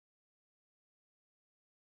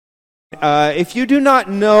if you do not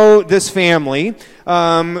know this family,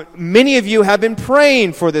 many of you have been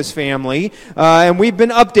praying for this family, and we've been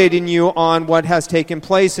updating you on what has taken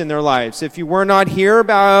place in their lives. If you were not here,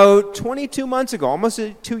 about 22 months ago, almost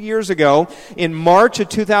 2 years ago, in March of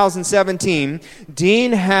 2017,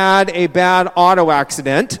 Dean had a bad auto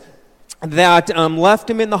accident that left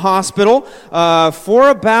him in the hospital for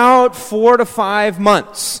about 4 to 5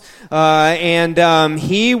 months. And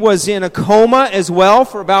he was in a coma as well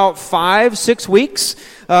for about 5-6 weeks.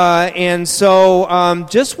 And so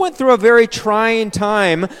just went through a very trying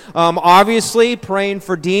time, obviously praying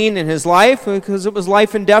for Dean and his life, because it was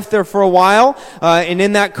life and death there for a while. And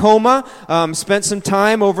in that coma, spent some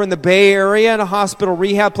time over in the Bay Area in a hospital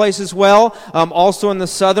rehab place as well, also in the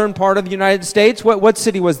southern part of the United States. What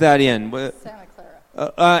city was that in? Santa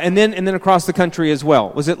Clara. And then across the country as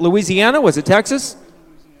well. Was it Louisiana? Was it Texas?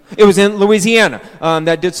 It was in Louisiana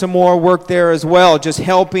that did some more work there as well, just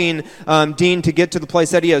helping Dean to get to the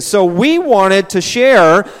place that he is. So we wanted to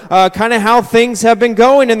share kind of how things have been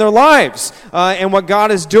going in their lives and what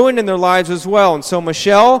God is doing in their lives as well. And so,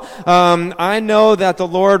 Michelle, I know that the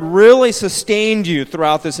Lord really sustained you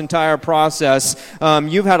throughout this entire process.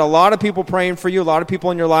 You've had a lot of people praying for you, a lot of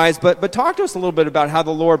people in your lives, but talk to us a little bit about how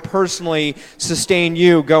the Lord personally sustained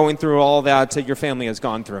you going through all that your family has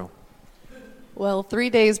gone through. Well, 3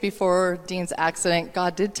 days before Dean's accident,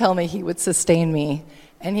 God did tell me he would sustain me,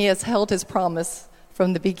 and he has held his promise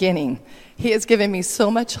from the beginning. He has given me so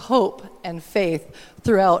much hope and faith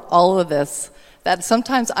throughout all of this that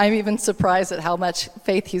sometimes I'm even surprised at how much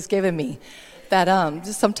faith he's given me. That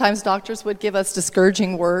just sometimes doctors would give us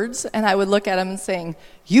discouraging words, and I would look at him and saying,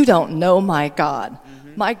 "You don't know my God.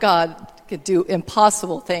 Mm-hmm. My God could do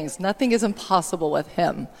impossible things. Nothing is impossible with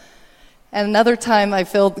him." And another time I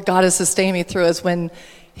feel God has sustained me through is when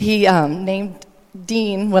he named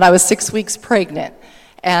Dean when I was 6 weeks pregnant.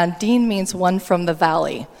 And Dean means one from the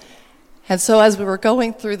valley. And so as we were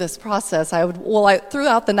going through this process,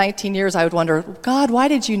 throughout the 19 years, I would wonder, God, why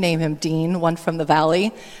did you name him Dean, one from the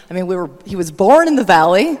valley? I mean, he was born in the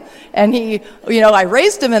valley, and I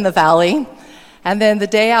raised him in the valley. And then the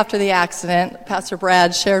day after the accident, Pastor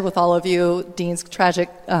Brad shared with all of you Dean's tragic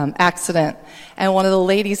accident. And one of the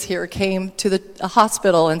ladies here came to the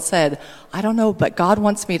hospital and said, "I don't know, but God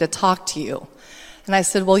wants me to talk to you." And I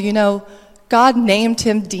said, "Well, God named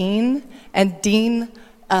him Dean, and Dean,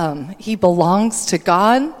 he belongs to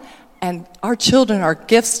God, and our children are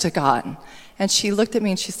gifts to God." And she looked at me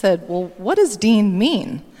and she said, "Well, what does Dean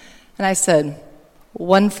mean?" And I said,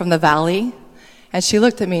 "One from the valley." And she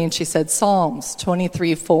looked at me and she said, Psalms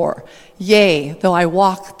 23:4, "Yea, though I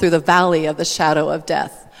walk through the valley of the shadow of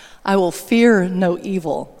death, I will fear no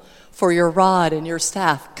evil, for your rod and your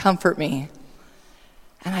staff comfort me."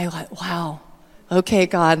 And I went, wow, okay,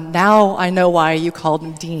 God, now I know why you called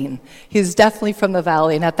him Dean. He's definitely from the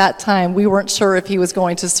valley, and at that time, we weren't sure if he was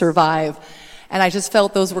going to survive. And I just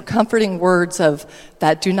felt those were comforting words of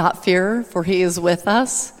that, do not fear, for he is with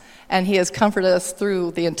us. And he has comforted us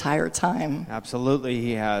through the entire time. Absolutely,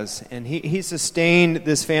 he has. And he sustained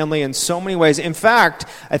this family in so many ways. In fact,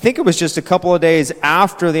 I think it was just a couple of days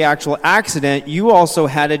after the actual accident, you also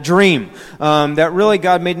had a dream that really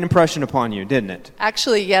God made an impression upon you, didn't it?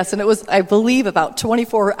 Actually, yes. And it was, I believe, about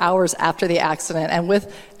 24 hours after the accident. And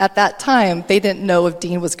at that time, they didn't know if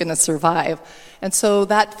Dean was going to survive. And so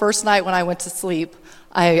that first night when I went to sleep,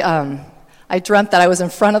 I dreamt that I was in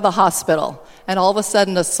front of the hospital. And all of a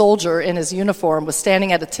sudden, a soldier in his uniform was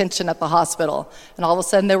standing at attention at the hospital. And all of a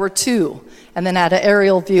sudden, there were two. And then at an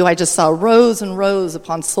aerial view, I just saw rows and rows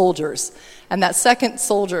upon soldiers. And that second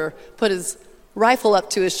soldier put his rifle up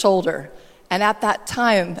to his shoulder. And at that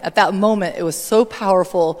time, at that moment, it was so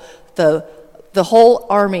powerful. The whole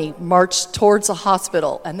army marched towards the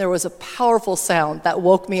hospital. And there was a powerful sound that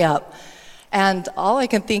woke me up. And all I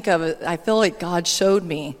can think of, I feel like God showed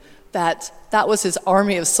me that was his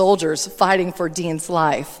army of soldiers fighting for Dean's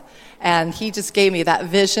life. And he just gave me that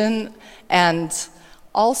vision. And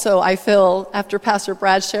also, I feel, after Pastor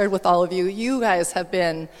Brad shared with all of you, you guys have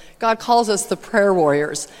been, God calls us the prayer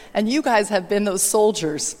warriors. And you guys have been those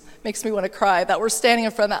soldiers, makes me want to cry, that were standing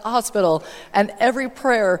in front of that hospital. And every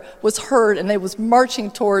prayer was heard, and it was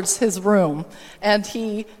marching towards his room. And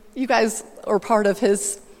you guys are part of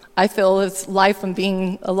his I feel is life and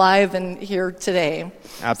being alive and here today.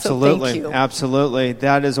 Absolutely. So thank you. Absolutely.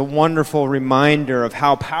 That is a wonderful reminder of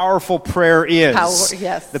how powerful prayer is.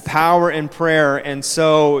 Yes. The power in prayer. And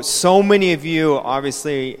so many of you,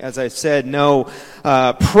 obviously, as I said,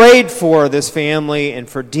 prayed for this family and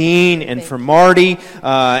for Dean and for Marty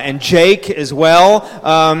and Jake as well.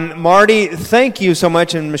 Marty, thank you so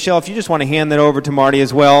much. And Michelle, if you just want to hand that over to Marty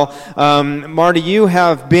as well. Marty, you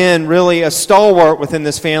have been really a stalwart within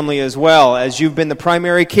this family as well, as you've been the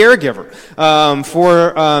primary caregiver for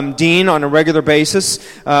Dean on a regular basis,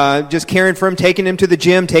 just caring for him, taking him to the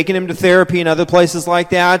gym, taking him to therapy and other places like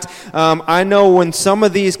that. I know when some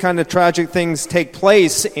of these kind of tragic things take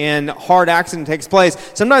place and hard accident takes place,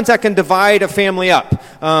 sometimes that can divide a family up.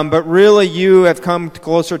 But really, you have come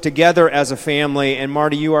closer together as a family, and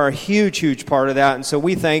Marty, you are a huge, huge part of that. And so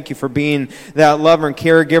we thank you for being that lover and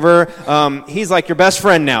caregiver. He's like your best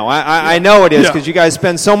friend now. I know it is, because you guys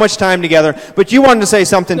spend so much time together. But you wanted to say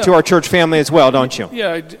something to our church family as well, don't you?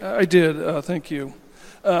 Yeah, I did. Thank you.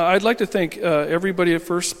 I'd like to thank everybody at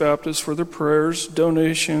First Baptist for their prayers,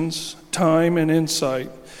 donations, time, and insight.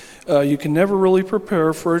 You can never really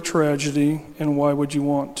prepare for a tragedy, and why would you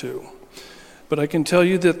want to? But I can tell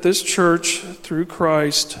you that this church, through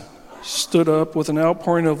Christ, stood up with an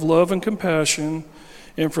outpouring of love and compassion,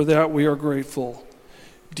 and for that we are grateful.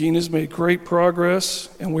 Dean has made great progress,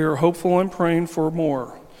 and we are hopeful and praying for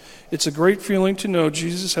more. It's a great feeling to know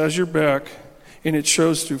Jesus has your back, and it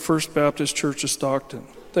shows through First Baptist Church of Stockton.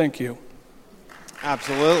 Thank you.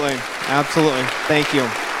 Absolutely. Absolutely. Thank you.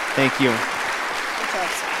 Thank you.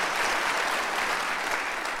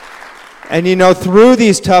 And through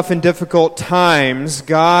these tough and difficult times,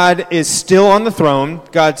 God is still on the throne,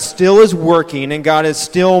 God still is working, and God is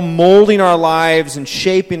still molding our lives and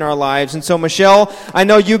shaping our lives. And so, Michelle, I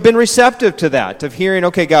know you've been receptive to that, of hearing,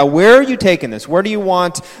 okay, God, where are you taking this? Where do you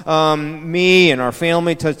want me and our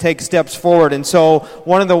family to take steps forward? And so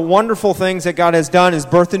one of the wonderful things that God has done is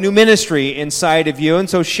birth a new ministry inside of you. And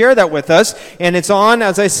so share that with us. And it's on,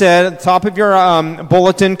 as I said, at the top of your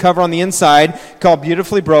bulletin cover on the inside, called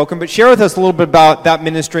Beautifully Broken. But share with us a little bit about that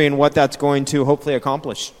ministry and what that's going to hopefully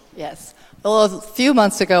accomplish. Yes. Well, a few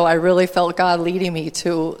months ago, I really felt God leading me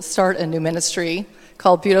to start a new ministry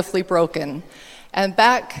called Beautifully Broken. And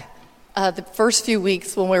back the first few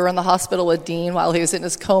weeks when we were in the hospital with Dean while he was in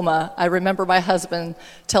his coma, I remember my husband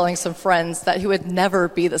telling some friends that he would never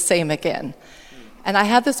be the same again. And I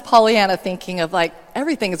had this Pollyanna thinking of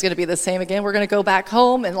everything is going to be the same again. We're going to go back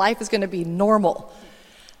home and life is going to be normal.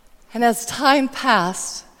 And as time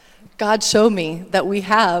passed, God showed me that we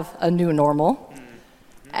have a new normal,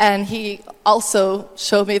 and he also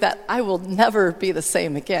showed me that I will never be the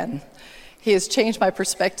same again. He has changed my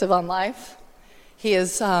perspective on life. He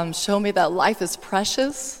has shown me that life is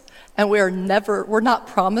precious, and we're not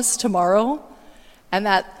promised tomorrow, and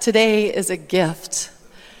that today is a gift.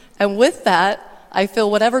 And with that, I feel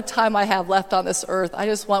whatever time I have left on this earth, I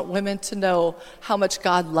just want women to know how much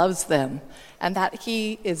God loves them, and that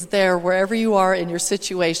he is there wherever you are in your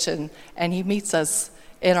situation, and he meets us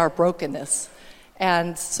in our brokenness.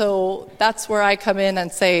 And so that's where I come in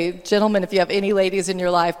and say, gentlemen, if you have any ladies in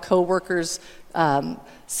your life, co-workers,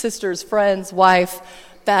 sisters, friends, wife,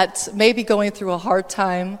 that may be going through a hard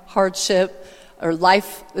time, hardship, or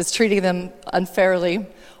life is treating them unfairly,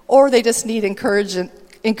 or they just need encouragement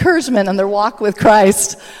in their walk with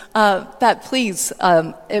Christ, that please,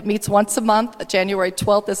 it meets once a month. January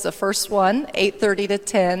 12th is the first one, 8:30 to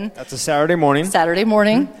 10. That's a Saturday morning.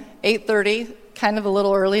 8:30, kind of a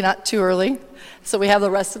little early, not too early. So we have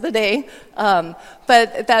the rest of the day.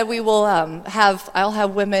 But that we will I'll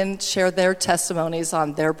have women share their testimonies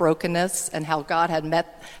on their brokenness and how God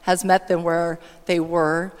has met them where they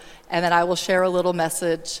were. And then I will share a little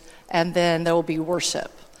message, and then there will be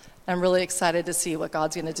worship. I'm really excited to see what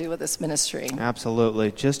God's going to do with this ministry.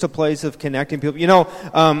 Absolutely. Just a place of connecting people.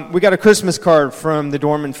 We got a Christmas card from the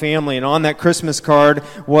Dorman family, and on that Christmas card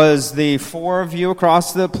was the four of you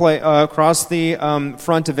across the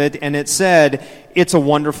front of it, and it said, "It's a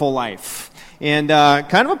Wonderful Life." And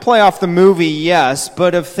kind of a play off the movie, yes,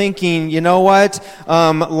 but of thinking, you know what?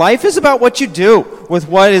 Life is about what you do with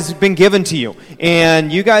what has been given to you.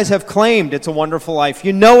 And you guys have claimed it's a wonderful life.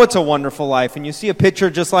 You know it's a wonderful life. And you see a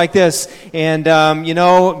picture just like this. And,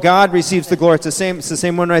 God receives the glory. It's the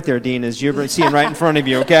same one right there, Dean, as you're seeing right in front of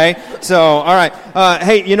you, okay? So, all right.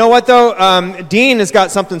 Hey, you know what, though? Dean has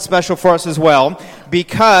got something special for us as well.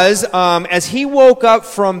 Because as he woke up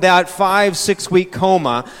from that 5-6 week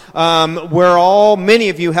coma, where many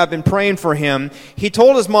of you have been praying for him, he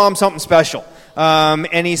told his mom something special.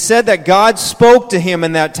 And he said that God spoke to him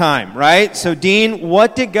in that time, right? So, Dean,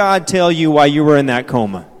 what did God tell you while you were in that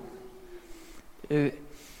coma? it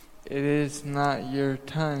is not your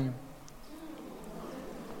time.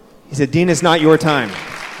 He said, Dean, it's not your time.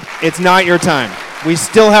 It's not your time. We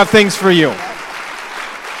still have things for you.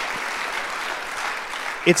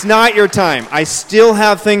 It's not your time. I still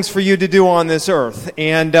have things for you to do on this earth.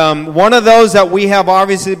 And one of those that we have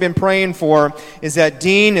obviously been praying for is that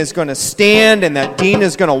Dean is going to stand and that Dean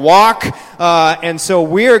is going to walk. And so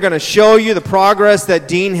we are going to show you the progress that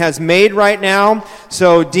Dean has made right now.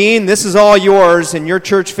 So Dean, this is all yours, and your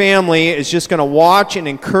church family is just going to watch and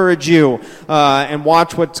encourage you and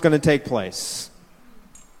watch what's going to take place.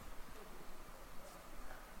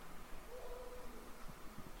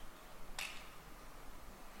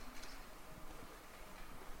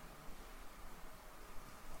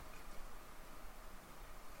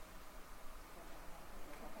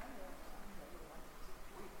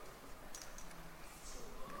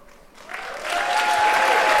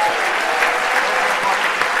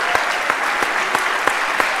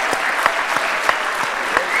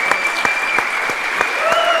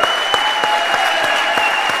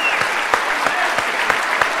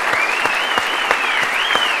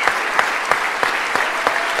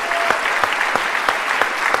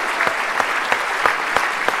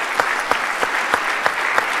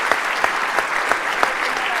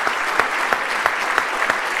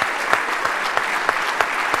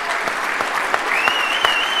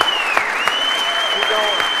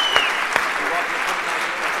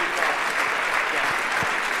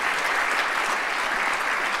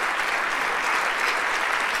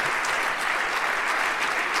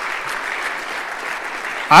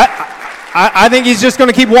 I think he's just going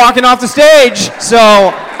to keep walking off the stage, so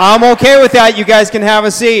I'm okay with that. You guys can have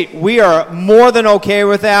a seat. We are more than okay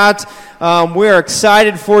with that. We are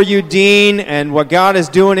excited for you, Dean, and what God is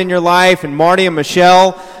doing in your life, and Marty and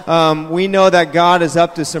Michelle. We know that God is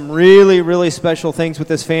up to some really, really special things with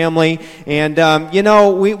this family, and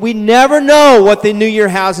we never know what the new year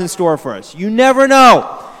has in store for us. You never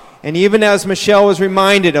know. And even as Michelle was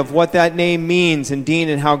reminded of what that name means, and Dean,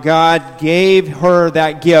 and how God gave her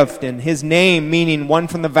that gift, and his name meaning one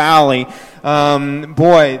from the valley,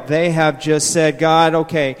 they have just said, God,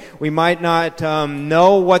 okay, we might not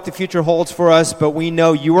know what the future holds for us, but we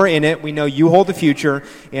know you are in it. We know you hold the future,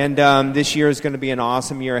 and this year is going to be an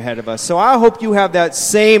awesome year ahead of us. So I hope you have that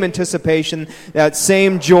same anticipation, that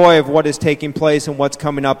same joy of what is taking place and what's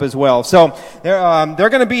coming up as well. So they're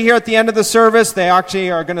going to be here at the end of the service. They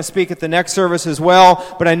actually are going to speak at the next service as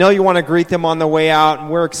well, but I know you want to greet them on the way out, and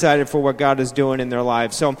we're excited for what God is doing in their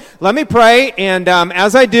lives. So let me pray, and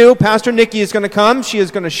as I do, Pastor Nikki is going to come. She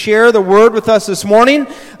is going to share the word with us this morning,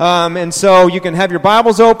 and so you can have your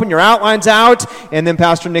Bibles open, your outlines out, and then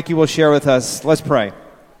Pastor Nikki will share with us. Let's pray.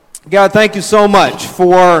 God, thank you so much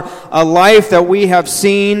for a life that we have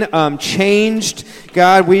seen changed.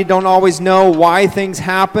 God, we don't always know why things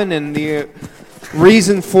happen and the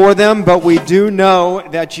reason for them, but we do know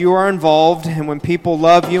that you are involved, and when people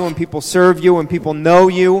love you, when people serve you, when people know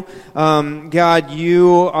you, God, you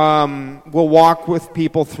will walk with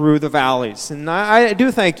people through the valleys. And I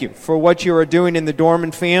do thank you for what you are doing in the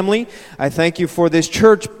Dorman family. I thank you for this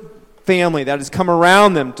church family that has come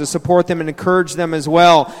around them to support them and encourage them as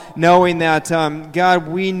well, knowing that, God,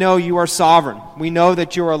 we know you are sovereign. We know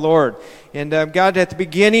that you are Lord. And God, at the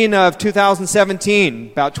beginning of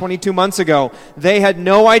 2017, about 22 months ago, they had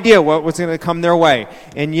no idea what was going to come their way.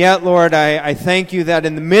 And yet, Lord, I thank you that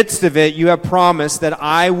in the midst of it, you have promised that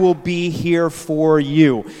I will be here for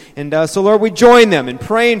you. And so, Lord, we join them in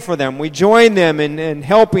praying for them. We join them in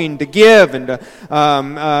helping to give and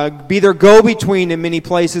to be their go-between in many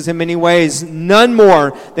places, in many ways, none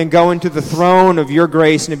more than going to the throne of your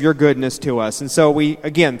grace and of your goodness to us. And so we,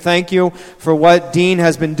 again, thank you for what Dean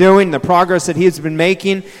has been doing, the progress that he has been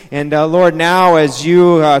making. And Lord, now as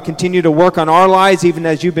you continue to work on our lives, even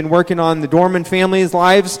as you've been working on the Dorman family's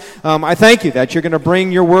lives, I thank you that you're going to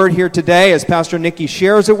bring your word here today as Pastor Nikki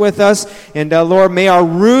shares it with us. And Lord, may our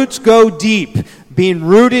roots go deep, being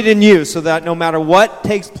rooted in you, so that no matter what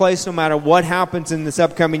takes place, no matter what happens in this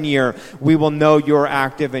upcoming year, we will know you're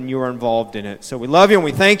active and you're involved in it. So we love you and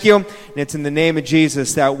we thank you. And it's in the name of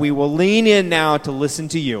Jesus that we will lean in now to listen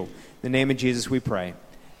to you. In the name of Jesus we pray.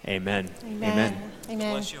 Amen. Amen.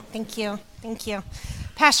 Amen. Bless you. Thank you. Thank you.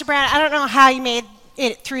 Pastor Brad, I don't know how you made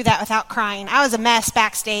it through that without crying. I was a mess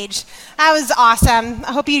backstage. That was awesome.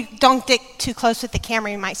 I hope you don't get too close with the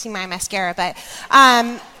camera. You might see my mascara. But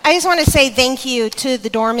I just want to say thank you to the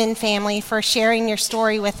Dorman family for sharing your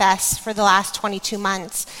story with us for the last 22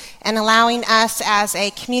 months and allowing us as a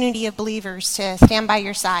community of believers to stand by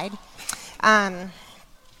your side.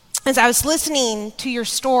 As I was listening to your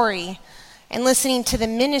story, and listening to the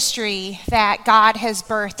ministry that God has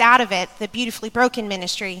birthed out of it, the Beautifully Broken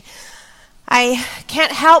ministry, I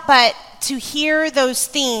can't help but to hear those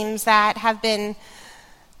themes that have been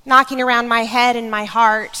knocking around my head and my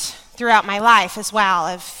heart throughout my life as well,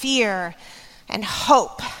 of fear and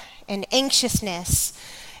hope and anxiousness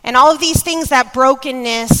and all of these things that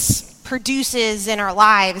brokenness produces in our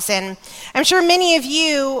lives. And I'm sure many of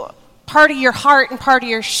you, part of your heart and part of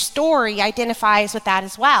your story identifies with that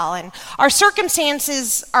as well. And our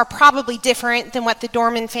circumstances are probably different than what the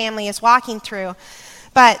Dorman family is walking through,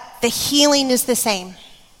 but the healing is the same.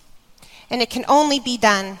 And it can only be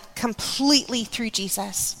done completely through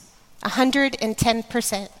Jesus.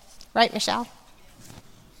 110%. Right, Michelle?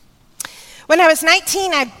 When I was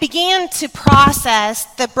 19, I began to process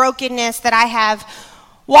the brokenness that I have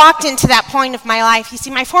walked into that point of my life. You see,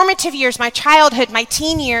 my formative years, my childhood, my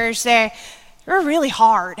teen years, they were really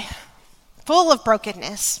hard, full of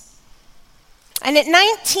brokenness. And at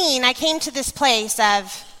 19, I came to this place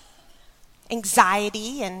of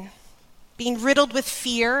anxiety and being riddled with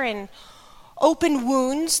fear and open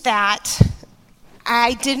wounds that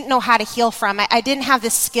I didn't know how to heal from. I didn't have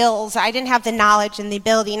the skills. I didn't have the knowledge and the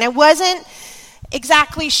ability. And I wasn't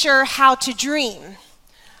exactly sure how to dream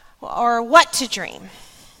or what to dream.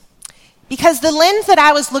 Because the lens that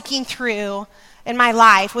I was looking through in my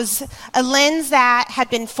life was a lens that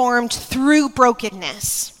had been formed through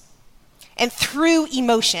brokenness and through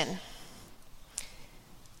emotion.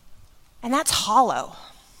 And that's hollow.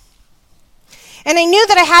 And I knew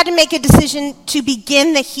that I had to make a decision to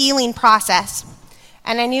begin the healing process.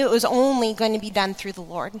 And I knew it was only going to be done through the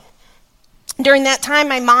Lord. During that time,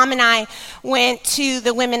 my mom and I went to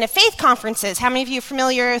the Women of Faith conferences. How many of you are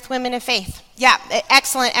familiar with Women of Faith? Yeah,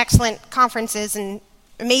 excellent conferences and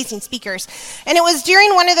amazing speakers. And it was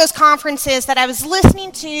during one of those conferences that I was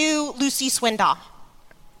listening to Lucy Swindoll.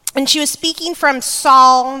 And she was speaking from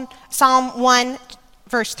Psalm 1,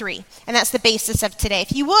 verse 3, and that's the basis of today.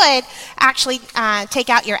 If you would actually take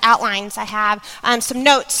out your outlines, I have some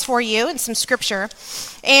notes for you and some scripture.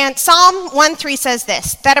 And Psalm 1:3 says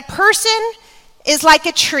this, that a person is like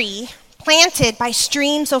a tree planted by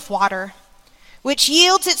streams of water, which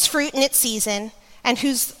yields its fruit in its season, and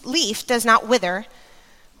whose leaf does not wither.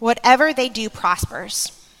 Whatever they do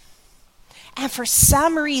prospers. And for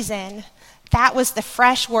some reason, that was the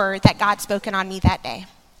fresh word that God spoken on me that day.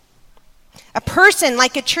 A person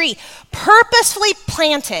like a tree, purposefully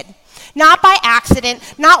planted, not by accident,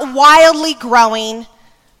 not wildly growing,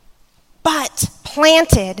 but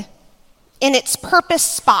planted in its purpose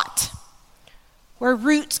spot, where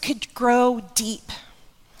roots could grow deep,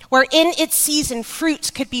 where in its season fruits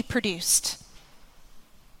could be produced.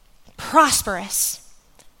 Prosperous,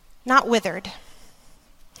 not withered.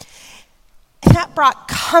 And that brought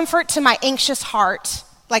comfort to my anxious heart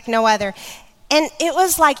like no other. And it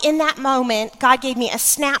was like in that moment, God gave me a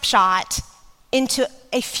snapshot into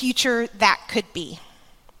a future that could be.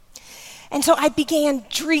 And so I began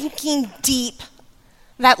drinking deep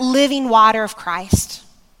that living water of Christ.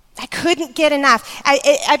 I couldn't get enough.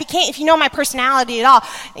 I became, if you know my personality at all,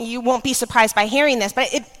 you won't be surprised by hearing this, but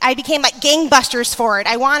I became like gangbusters for it.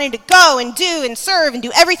 I wanted to go and do and serve and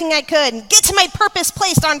do everything I could and get to my purpose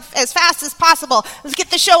placed on as fast as possible. Let's get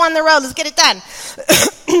the show on the road. Let's get it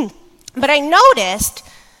done. But I noticed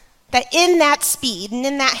that in that speed and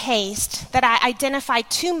in that haste that I identified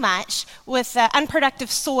too much with the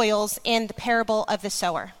unproductive soils in the parable of the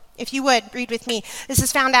sower. If you would, read with me. This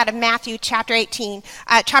is found out of Matthew chapter 13,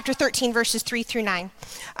 verses 3 through 9.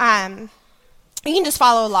 You can just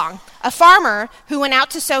follow along. A farmer who went out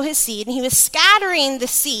to sow his seed, and he was scattering the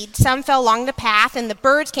seed. Some fell along the path, and the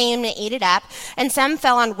birds came and ate it up, and some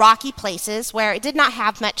fell on rocky places where it did not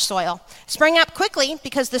have much soil. Sprang up quickly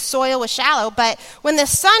because the soil was shallow, but when the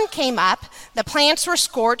sun came up, the plants were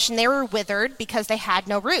scorched and they were withered because they had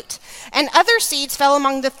no root. And other seeds fell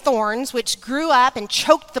among the thorns, which grew up and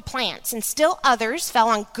choked the plants, and still others fell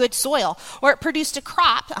on good soil, where it produced a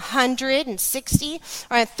crop 160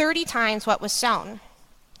 or 30 times what was sown.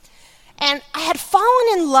 And I had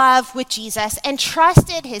fallen in love with Jesus and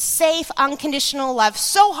trusted his safe, unconditional love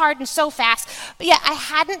so hard and so fast, but yet I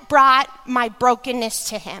hadn't brought my brokenness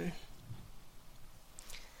to him.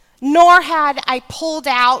 Nor had I pulled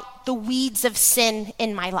out the weeds of sin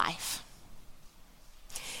in my life.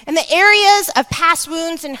 And the areas of past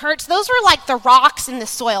wounds and hurts, those were like the rocks in the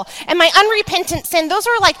soil. And my unrepentant sin, those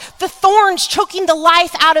were like the thorns choking the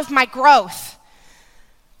life out of my growth.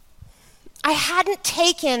 I hadn't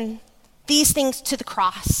taken these things to the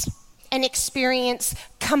cross and experienced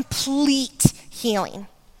complete healing.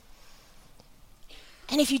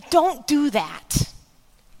 And if you don't do that,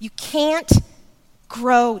 you can't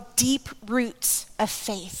grow deep roots of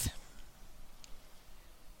faith.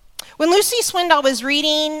 When Lucy Swindoll was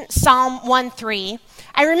reading Psalm 1:3,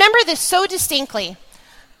 I remember this so distinctly.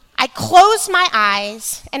 I closed my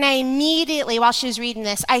eyes, and I immediately, while she was reading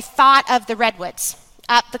this, I thought of the redwoods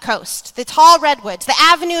up the coast, the tall redwoods, the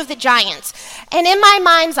Avenue of the Giants. And in my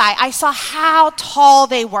mind's eye, I saw how tall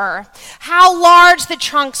they were, how large the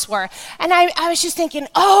trunks were. And I was just thinking,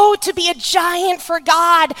 oh, to be a giant for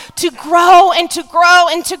God, to grow and to grow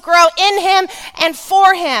and to grow in him and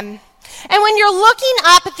for him. And when you're looking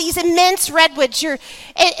up at these immense redwoods, and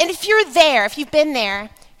if you're there, if you've been there,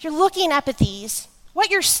 if you're looking up at these, what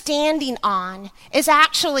you're standing on is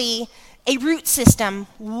actually a root system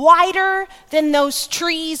wider than those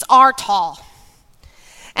trees are tall.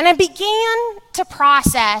 And I began to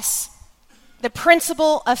process the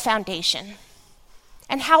principle of foundation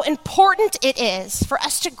and how important it is for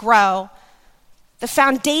us to grow. The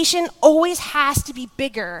foundation always has to be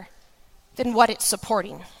bigger than what it's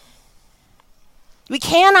supporting. We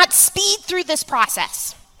cannot speed through this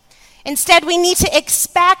process. Instead, we need to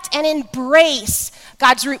expect and embrace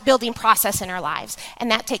God's root building process in our lives, and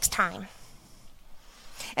that takes time.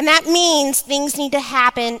 And that means things need to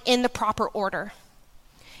happen in the proper order,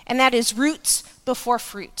 and that is roots before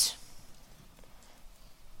fruit.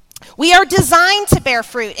 We are designed to bear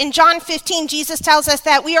fruit. In John 15, Jesus tells us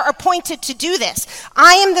that we are appointed to do this.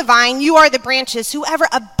 I am the vine, you are the branches. Whoever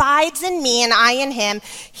abides in me and I in him,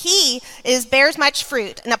 bears much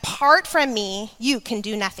fruit. And apart from me, you can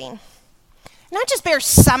do nothing. Not just bear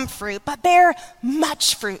some fruit, but bear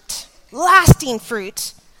much fruit, lasting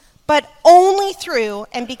fruit, but only through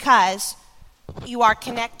and because you are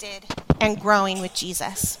connected and growing with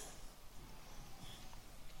Jesus.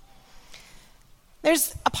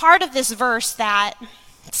 There's a part of this verse that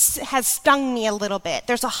has stung me a little bit.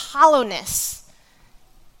 There's a hollowness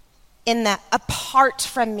in that apart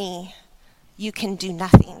from me, you can do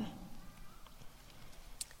nothing.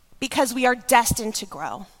 Because we are destined to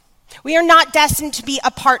grow. We are not destined to be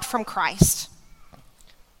apart from Christ.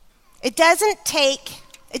 It doesn't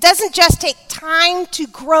just take time to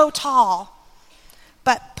grow tall,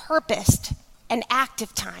 but purposed and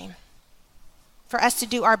active time for us to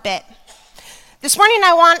do our bit. This morning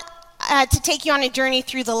I want to take you on a journey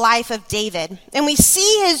through the life of David. And we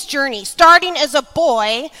see his journey starting as a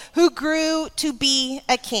boy who grew to be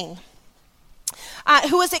a king.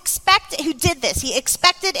 Who did this. He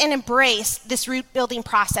expected and embraced this root building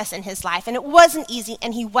process in his life. And it wasn't easy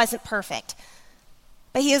and he wasn't perfect.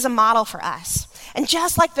 But he is a model for us. And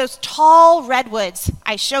just like those tall redwoods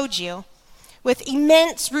I showed you, with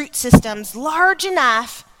immense root systems large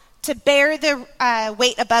enough to bear the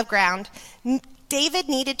weight above ground, David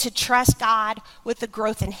needed to trust God with the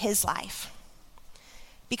growth in his life.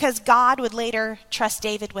 Because God would later trust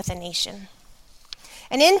David with a nation.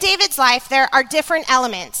 And in David's life, there are different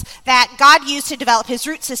elements that God used to develop his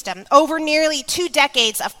root system over nearly 2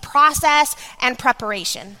 decades of process and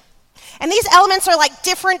preparation. And these elements are like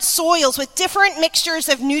different soils with different mixtures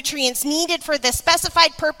of nutrients needed for the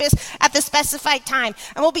specified purpose at the specified time.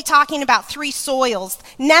 And we'll be talking about 3 soils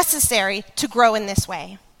necessary to grow in this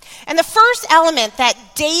way. And the first element that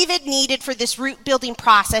David needed for this root building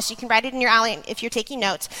process, you can write it in your outline if you're taking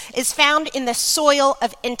notes, is found in the soil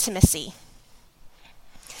of intimacy.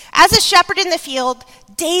 As a shepherd in the field,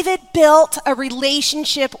 David built a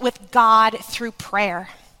relationship with God through prayer,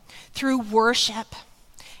 through worship,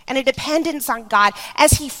 and a dependence on God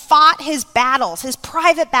as he fought his battles, his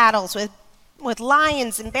private battles with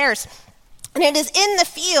lions and bears. And it is in the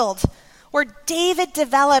field where David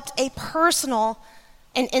developed a personal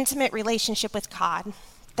and intimate relationship with God.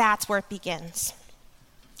 That's where it begins.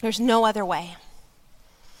 There's no other way.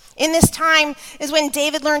 In this time is when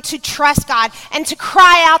David learned to trust God and to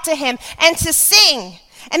cry out to him and to sing.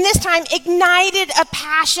 And this time ignited a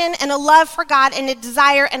passion and a love for God and a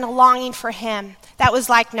desire and a longing for him that was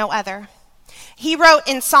like no other. He wrote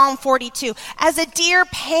in Psalm 42, "As a deer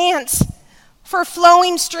pants for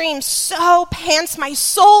flowing streams, so pants my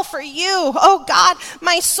soul for you. Oh God,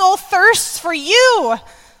 my soul thirsts for you,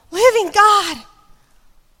 living God."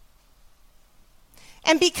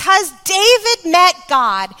 And because David met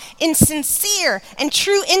God in sincere and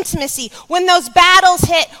true intimacy, when those battles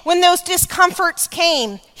hit, when those discomforts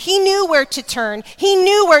came, he knew where to turn. He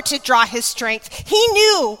knew where to draw his strength. He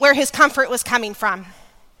knew where his comfort was coming from.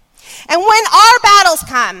 And when our battles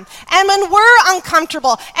come, and when we're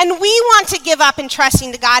uncomfortable, and we want to give up in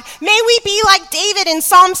trusting to God, may we be like David in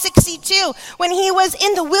Psalm 62. When he was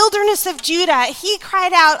in the wilderness of Judah, he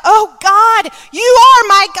cried out, "Oh God, you are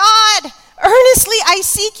my God. Earnestly I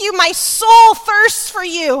seek you. My soul thirsts for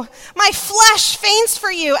you. My flesh faints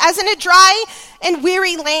for you, as in a dry and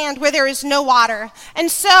weary land where there is no water. And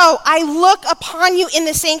so I look upon you in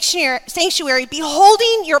the sanctuary,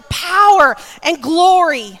 beholding your power and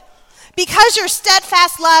glory. Because your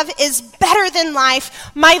steadfast love is better than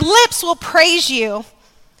life, my lips will praise you.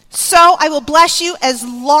 So I will bless you as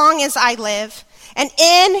long as I live. And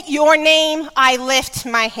in your name I lift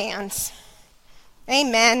my hands.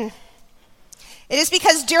 Amen. It is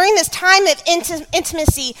because during this time of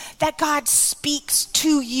intimacy that God speaks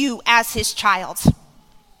to you as his child.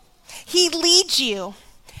 He leads you,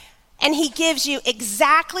 and he gives you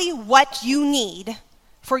exactly what you need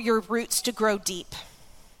for your roots to grow deep.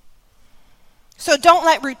 So don't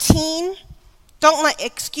let routine, don't let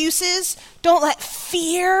excuses, don't let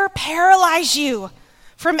fear paralyze you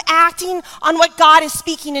from acting on what God is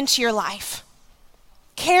speaking into your life.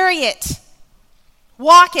 Carry it,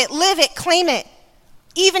 walk it, live it, claim it.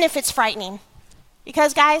 Even if it's frightening.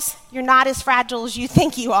 Because, guys, you're not as fragile as you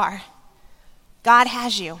think you are. God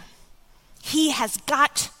has you. He has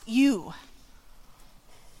got you.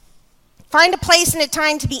 Find a place and a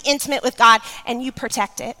time to be intimate with God, and you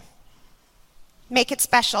protect it. Make it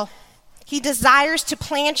special. He desires to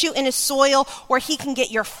plant you in a soil where he can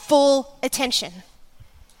get your full attention,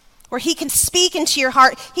 where he can speak into your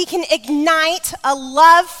heart. He can ignite a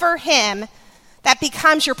love for him that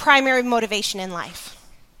becomes your primary motivation in life.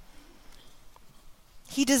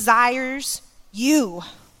 He desires you.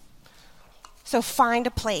 So find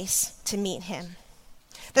a place to meet him.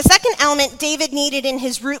 The second element David needed in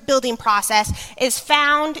his root building process is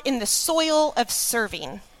found in the soil of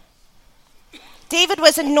serving. David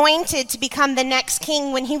was anointed to become the next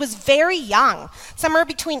king when he was very young, somewhere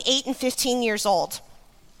between 8 and 15 years old.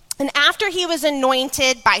 And after he was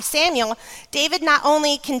anointed by Samuel, David not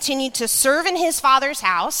only continued to serve in his father's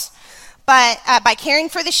house, but by caring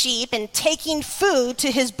for the sheep and taking food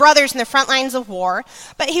to his brothers in the front lines of war,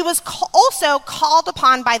 but he was also called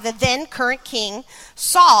upon by the then current king,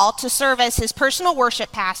 Saul, to serve as his personal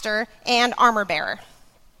worship pastor and armor bearer.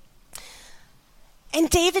 And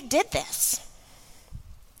David did this.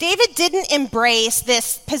 David didn't embrace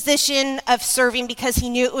this position of serving because he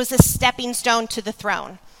knew it was a stepping stone to the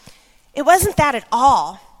throne. It wasn't that at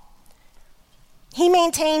all. He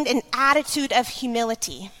maintained an attitude of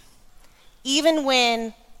humility, even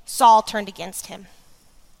when Saul turned against him.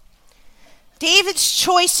 David's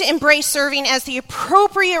choice to embrace serving as the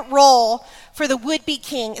appropriate role for the would-be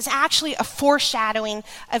king is actually a foreshadowing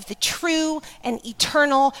of the true and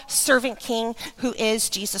eternal servant king who is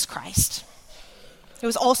Jesus Christ. It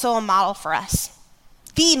was also a model for us,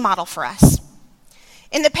 the model for us.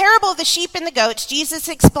 In the parable of the sheep and the goats, Jesus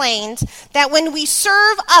explained that when we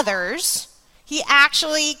serve others, he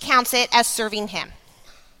actually counts it as serving him.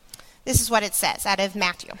 This is what it says out of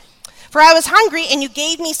Matthew. For I was hungry, and you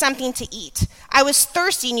gave me something to eat. I was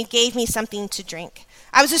thirsty, and you gave me something to drink.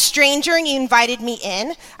 I was a stranger, and you invited me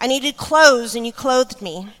in. I needed clothes, and you clothed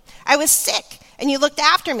me. I was sick, and you looked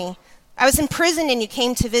after me. I was in prison, and you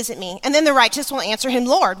came to visit me. And then the righteous will answer him,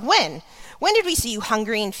 Lord, when? When did we see you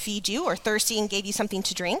hungry and feed you, or thirsty and gave you something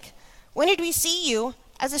to drink? When did we see you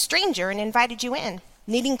as a stranger and invited you in,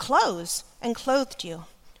 needing clothes and clothed you?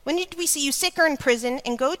 When did we see you sick or in prison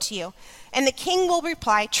and go to you? And the king will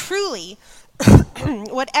reply, truly,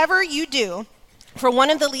 whatever you do for one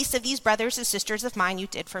of the least of these brothers and sisters of mine, you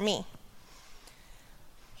did for me.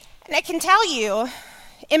 And I can tell you,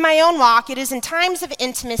 in my own walk, it is in times of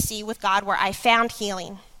intimacy with God where I found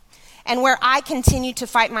healing and where I continue to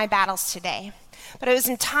fight my battles today. But it was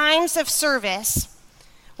in times of service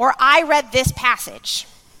where I read this passage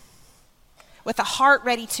with a heart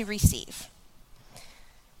ready to receive.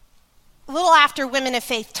 A little after Women of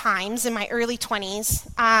Faith times in my early 20s,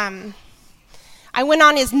 I went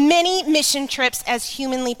on as many mission trips as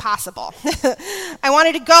humanly possible. I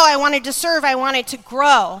wanted to go, I wanted to serve, I wanted to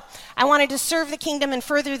grow. I wanted to serve the kingdom and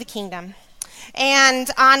further the kingdom. And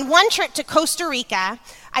on one trip to Costa Rica,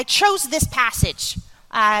 I chose this passage,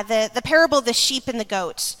 the parable of the sheep and the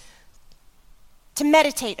goats, to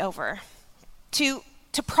meditate over, to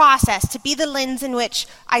process, to be the lens in which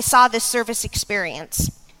I saw this service experience.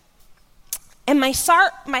 And my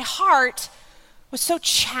heart was so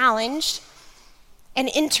challenged, and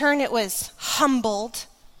in turn it was humbled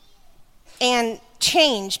and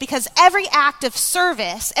changed, because every act of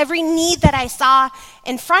service, every need that I saw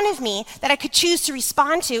in front of me that I could choose to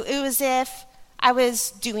respond to, it was as if I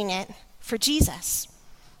was doing it for Jesus.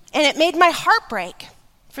 And it made my heart break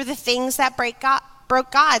for the things that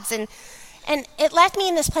broke God's. And it left me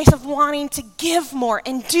in this place of wanting to give more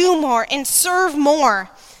and do more and serve more.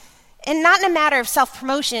 And not in a matter of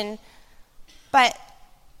self-promotion, but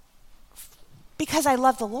because I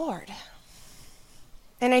love the Lord.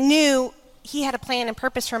 And I knew he had a plan and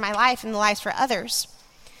purpose for my life and the lives for others.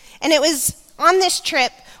 And it was on this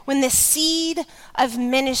trip when the seed of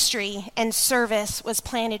ministry and service was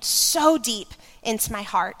planted so deep into my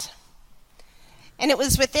heart. And it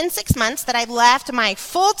was within 6 months that I left my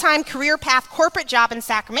full-time career path corporate job in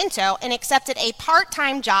Sacramento and accepted a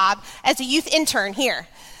part-time job as a youth intern here.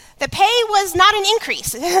 The pay was not an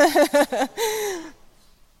increase,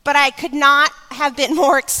 but I could not have been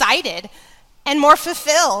more excited and more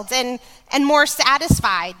fulfilled and more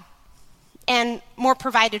satisfied and more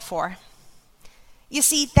provided for. You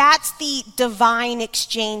see, that's the divine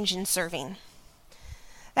exchange in serving.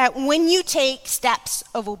 That when you take steps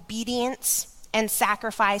of obedience and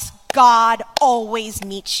sacrifice, God always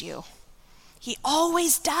meets you. He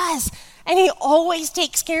always does, and he always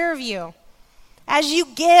takes care of you. As you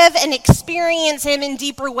give and experience him in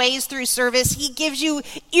deeper ways through service, he gives you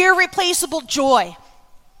irreplaceable joy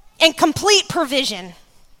and complete provision.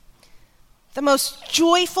 The most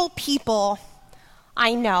joyful people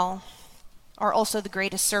I know are also the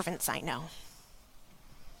greatest servants I know.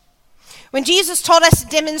 When Jesus told us to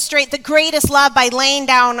demonstrate the greatest love by laying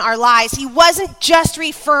down our lives, he wasn't just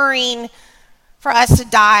referring for us to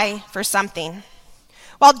die for something.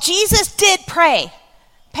 While Jesus did pay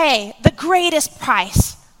the greatest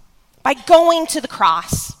price by going to the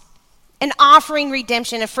cross and offering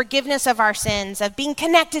redemption, of forgiveness of our sins, of being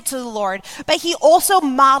connected to the Lord, but he also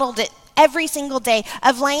modeled it every single day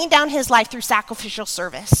of laying down his life through sacrificial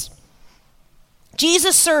service.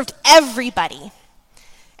 Jesus served everybody.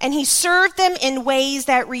 And he served them in ways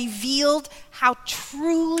that revealed how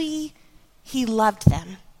truly he loved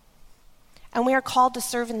them. And we are called to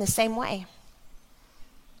serve in the same way.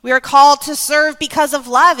 We are called to serve because of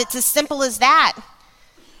love. It's as simple as that.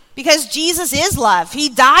 Because Jesus is love. He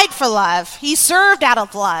died for love. He served out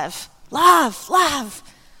of love. Love, love,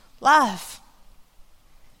 love.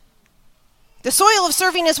 The soil of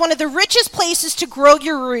serving is one of the richest places to grow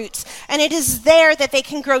your roots, and it is there that they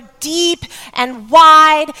can grow deep and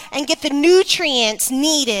wide and get the nutrients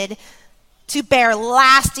needed to bear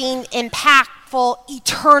lasting, impactful,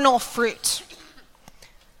 eternal fruit.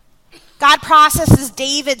 God processes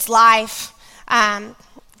David's life.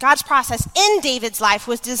 God's process in David's life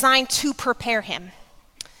was designed to prepare him,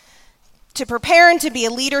 to prepare him to be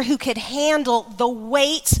a leader who could handle the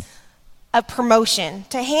weight of promotion,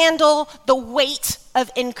 to handle the weight of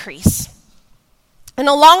increase. And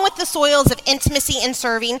along with the soils of intimacy and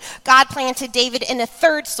serving, God planted David in a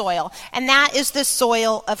third soil, and that is the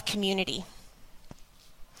soil of community.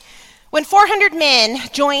 When 400 men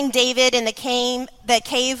joined David in the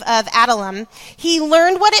cave of Adullam, he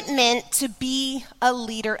learned what it meant to be a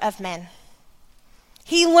leader of men.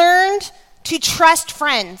 He learned to trust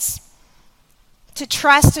friends, to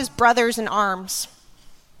trust his brothers in arms,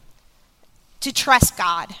 to trust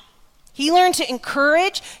God. He learned to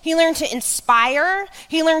encourage, he learned to inspire,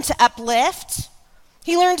 he learned to uplift,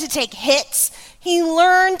 he learned to take hits, he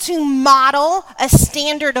learned to model a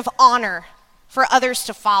standard of honor for others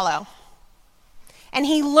to follow. And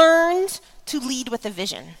he learned to lead with a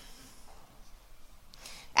vision.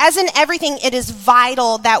 As in everything, it is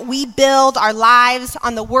vital that we build our lives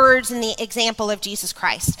on the words and the example of Jesus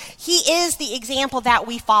Christ. He is the example that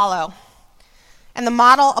we follow, and the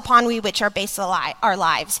model upon which are based our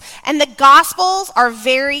lives. And the Gospels are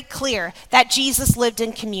very clear that Jesus lived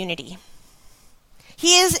in community.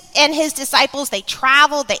 He and his disciples, they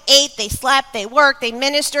traveled, they ate, they slept, they worked, they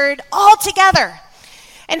ministered, all together.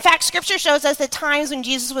 In fact, Scripture shows us that times when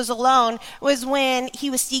Jesus was alone was when he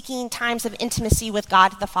was seeking times of intimacy with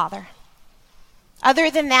God the Father.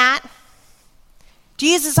 Other than that,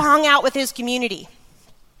 Jesus hung out with his community.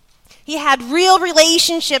 He had real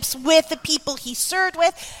relationships with the people he served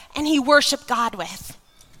with, and he worshiped God with.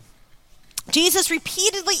 Jesus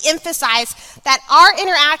repeatedly emphasized that our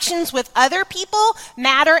interactions with other people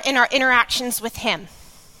matter in our interactions with him.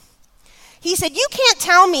 He said, you can't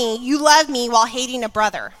tell me you love me while hating a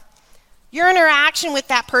brother. Your interaction with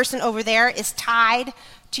that person over there is tied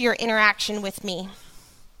to your interaction with me.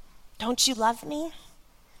 Don't you love me?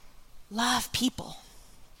 Love people.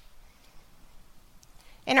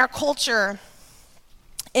 In our culture,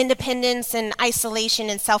 independence and isolation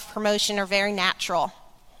and self-promotion are very natural,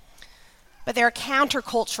 but they're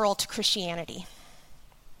countercultural to Christianity.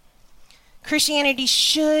 Christianity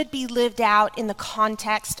should be lived out in the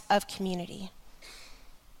context of community.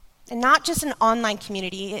 And not just an online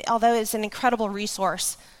community, although it's an incredible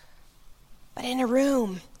resource, but in a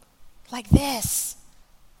room like this,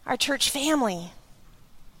 our church family.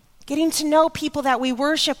 Getting to know people that we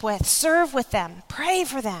worship with, serve with them, pray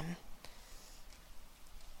for them.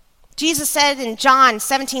 Jesus said in John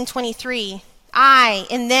 17:23, I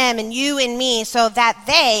in them and you in me, so that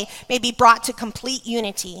they may be brought to complete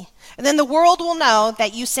unity. And then the world will know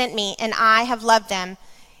that you sent me, and I have loved them,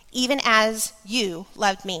 even as you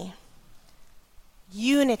loved me.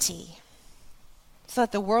 Unity. So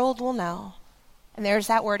that the world will know. And there's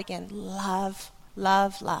that word again, love,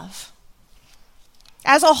 love, love.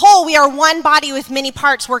 As a whole, we are one body with many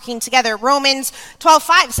parts working together. Romans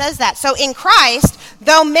 12:5 says that. So in Christ,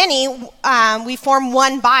 though many, we form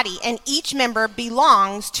one body, and each member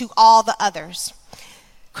belongs to all the others.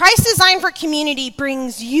 Christ's design for community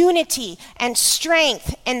brings unity and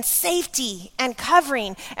strength and safety and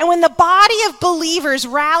covering. And when the body of believers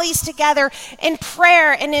rallies together in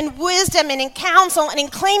prayer and in wisdom and in counsel and in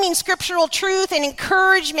claiming scriptural truth and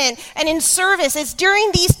encouragement and in service, it's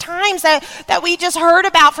during these times that we just heard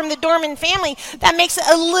about from the Dorman family that makes it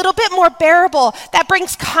a little bit more bearable, that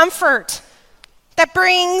brings comfort, that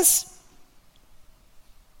brings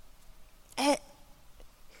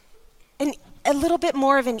a little bit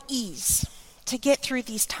more of an ease to get through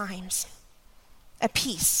these times, a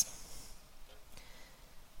peace.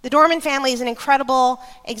 The Dorman family is an incredible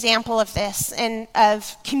example of this and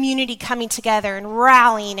of community coming together and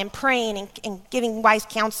rallying and praying and giving wise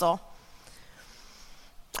counsel.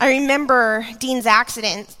 I remember Dean's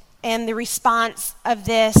accident and the response of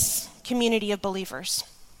this community of believers.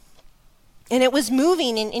 And it was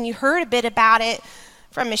moving, and you heard a bit about it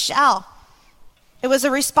from Michelle. It was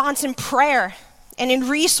a response in prayer and in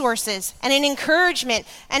resources and in encouragement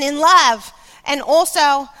and in love. And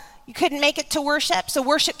also, you couldn't make it to worship, so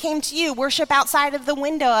worship came to you. Worship outside of the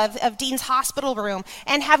window of Dean's hospital room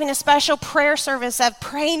and having a special prayer service of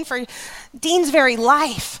praying for Dean's very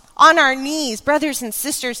life on our knees, brothers and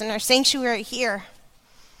sisters in our sanctuary here.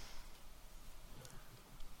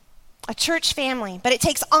 A church family, but it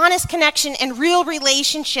takes honest connection and real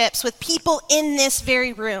relationships with people in this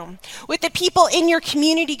very room, with the people in your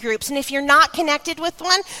community groups. And if you're not connected with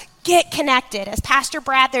one, get connected. As Pastor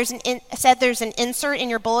Brad said, there's an insert in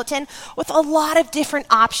your bulletin with a lot of different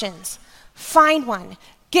options. Find one.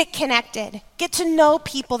 Get connected. Get to know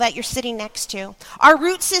people that you're sitting next to. Our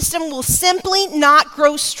root system will simply not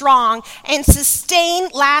grow strong and sustain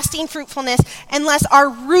lasting fruitfulness unless our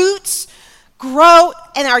roots grow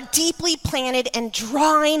and are deeply planted and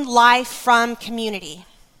drawing life from community.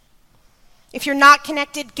 If you're not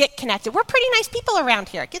connected, get connected. We're pretty nice people around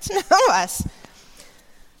here. Get to know us.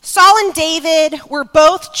 Saul and David were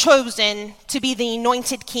both chosen to be the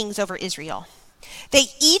anointed kings over Israel. They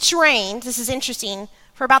each reigned, this is interesting,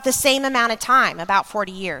 for about the same amount of time, about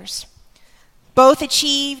 40 years. Both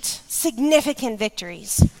achieved significant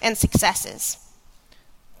victories and successes.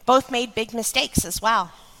 Both made big mistakes as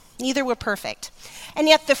well. Neither were perfect. And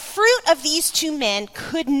yet the fruit of these two men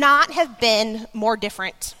could not have been more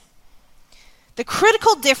different. The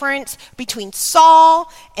critical difference between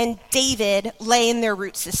Saul and David lay in their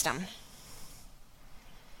root system.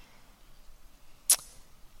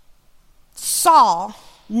 Saul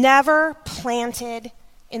never planted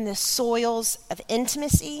in the soils of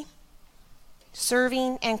intimacy,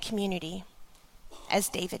 serving, and community as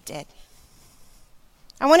David did.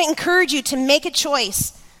 I want to encourage you to make a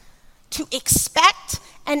choice to expect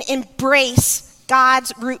and embrace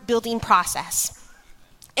God's root building process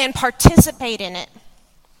and participate in it.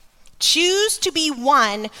 Choose to be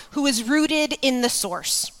one who is rooted in the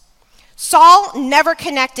source. Saul never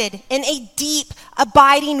connected in a deep,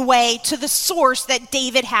 abiding way to the source that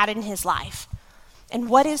David had in his life. And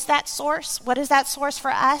what is that source? What is that source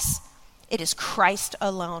for us? It is Christ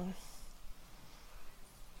alone.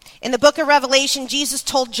 In the book of Revelation, Jesus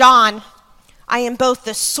told John, I am both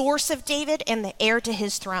the source of David and the heir to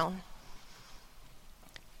his throne.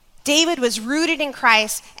 David was rooted in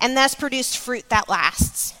Christ and thus produced fruit that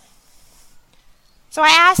lasts. So I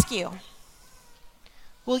ask you,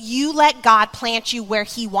 will you let God plant you where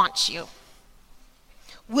he wants you?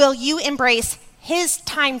 Will you embrace his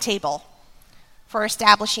timetable for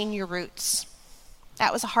establishing your roots?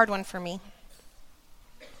 That was a hard one for me.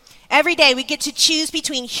 Every day we get to choose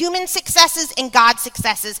between human successes and God's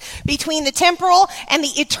successes, between the temporal and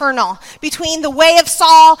the eternal, between the way of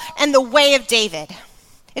Saul and the way of David.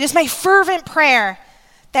 It is my fervent prayer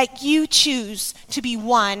that you choose to be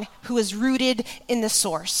one who is rooted in the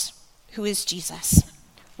source, who is Jesus.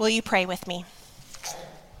 Will you pray with me?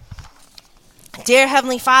 Dear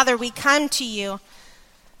Heavenly Father, we come to you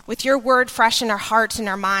with your word fresh in our hearts and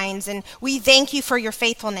our minds, and we thank you for your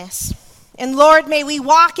faithfulness. And Lord, may we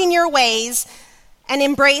walk in your ways and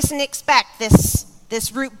embrace and expect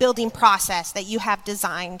this root building process that you have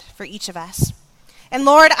designed for each of us. And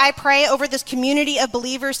Lord, I pray over this community of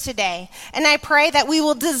believers today, and I pray that we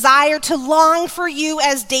will desire to long for you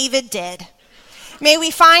as David did. May we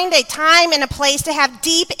find a time and a place to have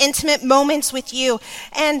deep, intimate moments with you,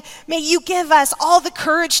 and may you give us all the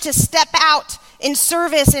courage to step out in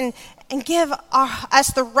service and give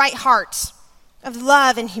us the right hearts of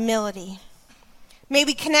love and humility. May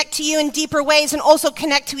we connect to you in deeper ways and also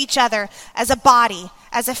connect to each other as a body,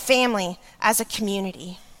 as a family, as a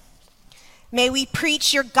community. May we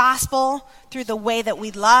preach your gospel through the way that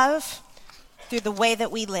we love, through the way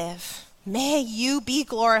that we live. May you be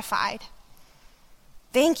glorified.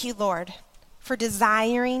 Thank you, Lord, for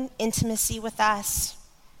desiring intimacy with us.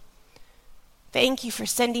 Thank you for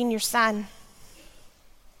sending your Son.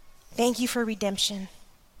 Thank you for redemption.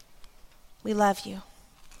 We love you.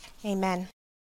 Amen.